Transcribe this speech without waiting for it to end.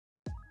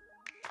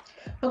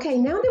Okay,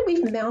 now that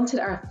we've mounted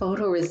our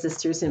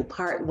photoresistors in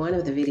part 1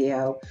 of the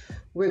video,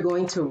 we're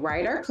going to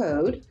write our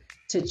code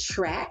to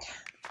track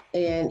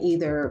and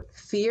either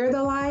fear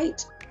the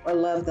light or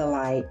love the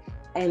light,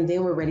 and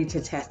then we're ready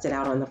to test it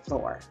out on the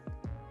floor.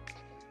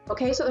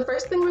 Okay, so the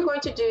first thing we're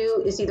going to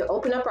do is either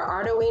open up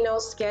our Arduino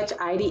Sketch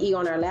IDE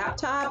on our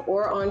laptop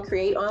or on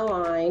Create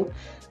Online,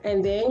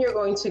 and then you're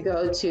going to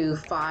go to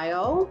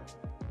File,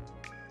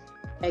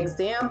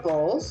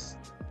 Examples,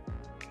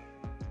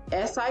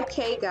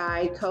 SIK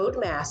Guide Code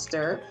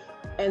Master,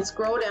 and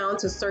scroll down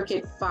to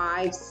Circuit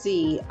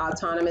 5C,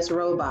 Autonomous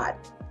Robot.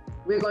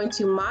 We're going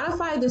to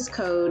modify this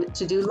code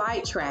to do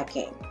light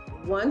tracking.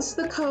 Once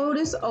the code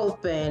is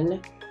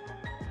open,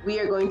 we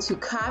are going to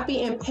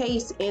copy and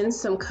paste in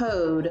some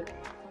code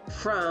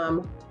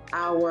from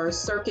our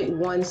Circuit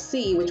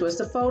 1C, which was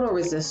the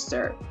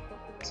photoresistor.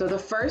 So the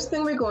first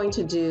thing we're going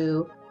to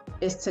do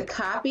is to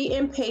copy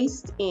and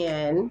paste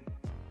in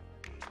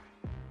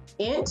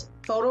int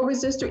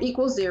photoresistor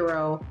equals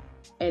 0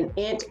 and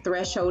int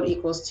threshold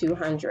equals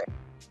 200.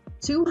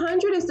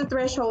 200 is the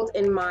threshold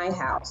in my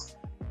house.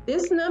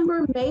 This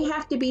number may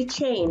have to be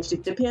changed.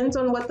 It depends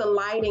on what the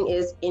lighting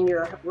is in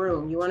your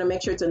room. You want to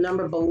make sure it's a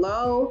number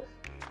below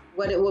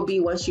what it will be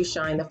once you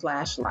shine the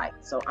flashlight.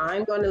 So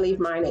I'm going to leave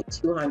mine at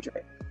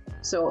 200.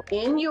 So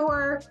in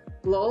your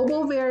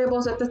global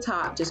variables at the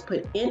top, just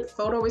put int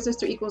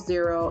photoresistor equals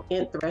 0,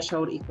 int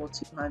threshold equals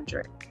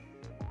 200.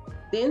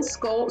 Then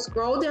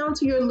scroll down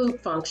to your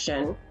loop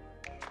function,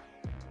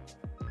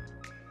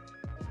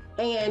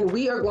 and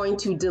we are going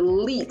to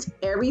delete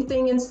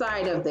everything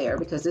inside of there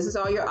because this is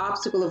all your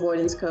obstacle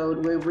avoidance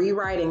code. We're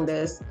rewriting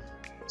this.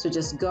 So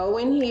just go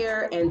in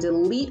here and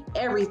delete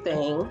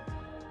everything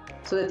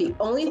so that the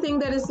only thing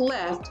that is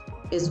left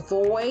is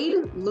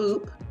void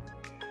loop,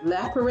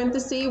 left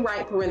parenthesis,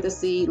 right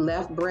parenthesis,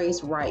 left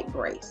brace, right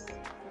brace.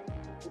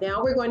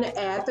 Now we're going to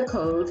add the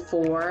code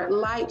for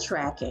light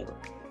tracking.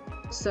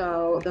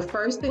 So the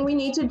first thing we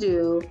need to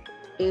do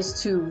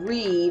is to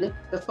read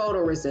the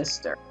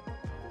photoresistor,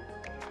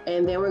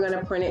 and then we're going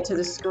to print it to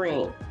the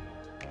screen.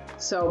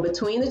 So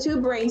between the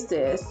two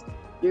braces,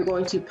 you're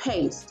going to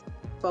paste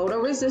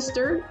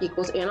photoresistor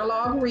equals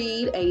analog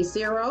read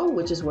A0,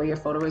 which is where your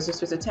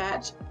photoresistor is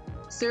attached,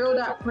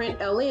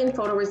 serial.println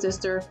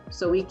photoresistor,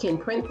 so we can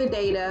print the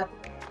data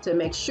to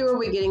make sure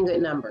we're getting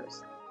good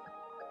numbers.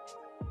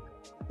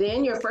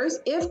 Then your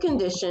first if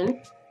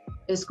condition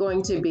is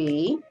going to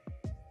be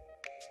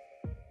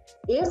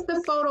if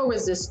the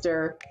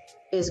photoresistor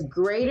is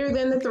greater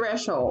than the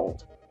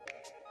threshold,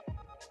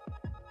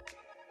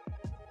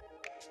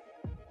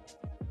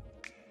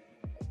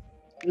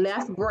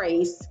 left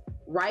brace,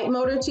 right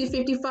motor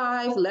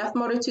 255, left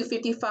motor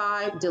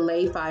 255,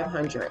 delay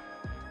 500.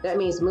 That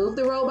means move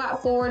the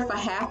robot forward for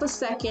half a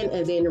second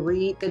and then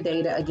read the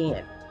data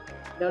again.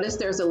 Notice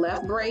there's a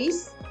left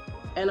brace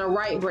and a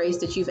right brace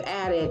that you've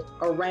added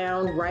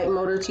around right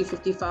motor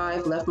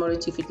 255, left motor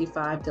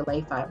 255,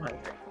 delay 500.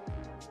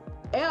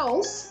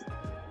 Else,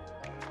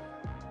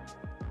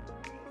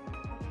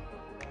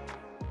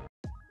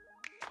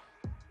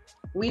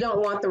 we don't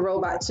want the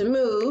robot to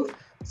move,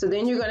 so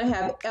then you're going to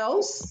have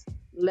else,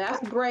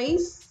 left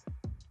brace,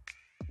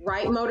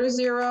 right motor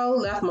 0,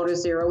 left motor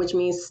 0, which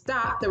means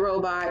stop the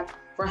robot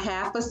for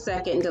half a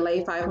second,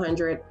 delay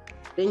 500.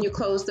 Then you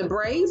close the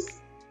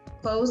brace,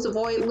 close the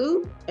void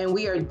loop, and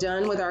we are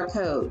done with our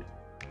code.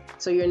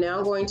 So you're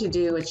now going to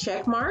do a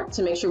check mark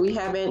to make sure we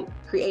haven't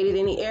created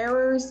any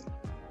errors.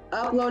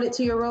 Upload it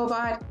to your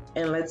robot,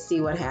 and let's see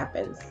what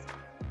happens.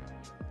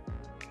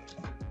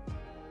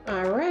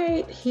 All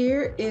right,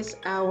 here is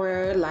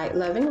our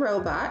light-loving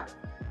robot.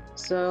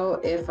 So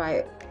if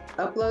I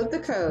upload the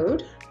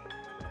code,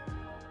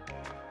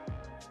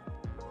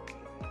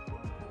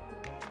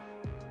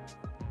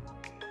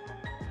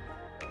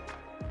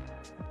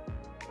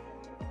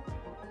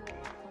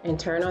 and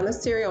turn on the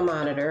serial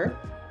monitor,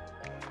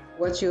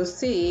 what you'll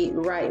see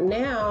right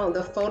now,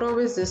 the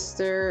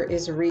photoresistor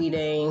is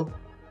reading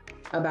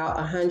about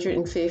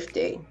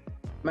 150.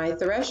 My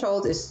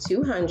threshold is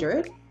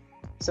 200,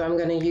 so I'm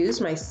going to use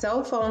my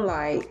cell phone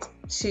light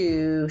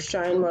to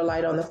shine more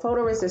light on the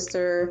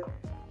photoresistor,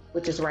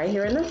 which is right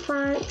here in the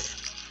front,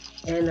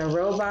 and the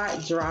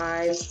robot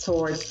drives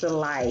towards the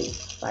light.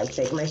 If I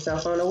take my cell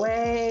phone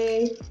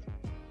away,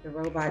 the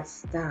robot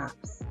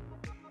stops.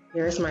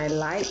 Here's my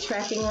light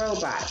tracking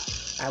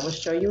robot. I will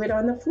show you it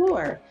on the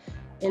floor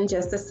in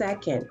just a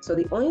second. So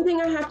the only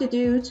thing I have to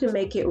do to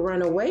make it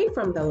run away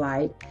from the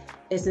light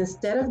is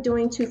instead of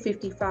doing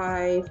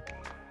 255,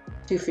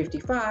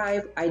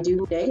 255, I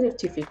do negative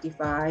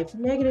 255,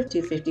 negative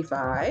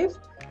 255.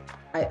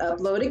 I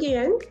upload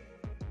again.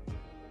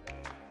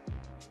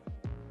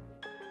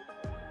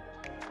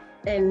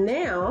 And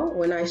now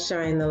when I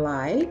shine the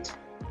light,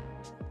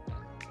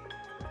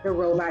 the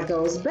robot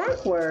goes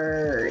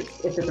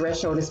backwards if the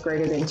threshold is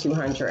greater than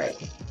 200.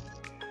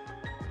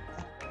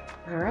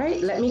 All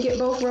right, let me get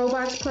both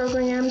robots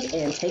programmed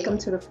and take them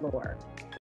to the floor.